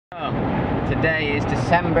Today is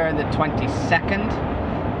December the 22nd,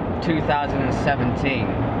 2017.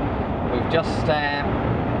 We've just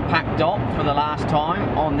packed up for the last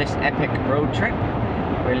time on this epic road trip.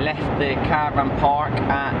 We left the caravan park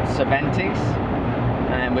at Cervantes,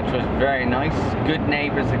 which was very nice. Good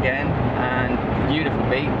neighbours again and beautiful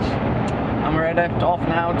beach. And we're headed off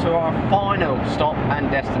now to our final stop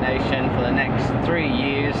and destination for the next 3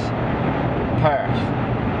 years, Perth.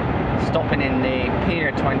 Stopping in the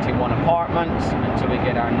Pier 21 apartments until we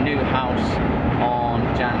get our new house on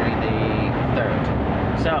January the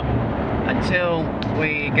 3rd. So, until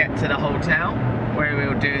we get to the hotel where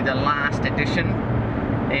we'll do the last edition,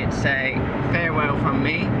 it's a farewell from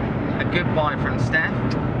me, a goodbye from Steph,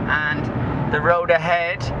 and the road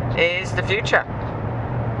ahead is the future.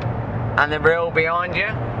 And the road behind you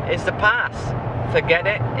is the past. Forget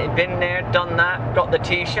it, you've been there, done that, got the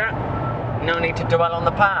t-shirt. No need to dwell on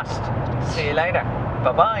the past. See you later.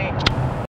 Bye-bye.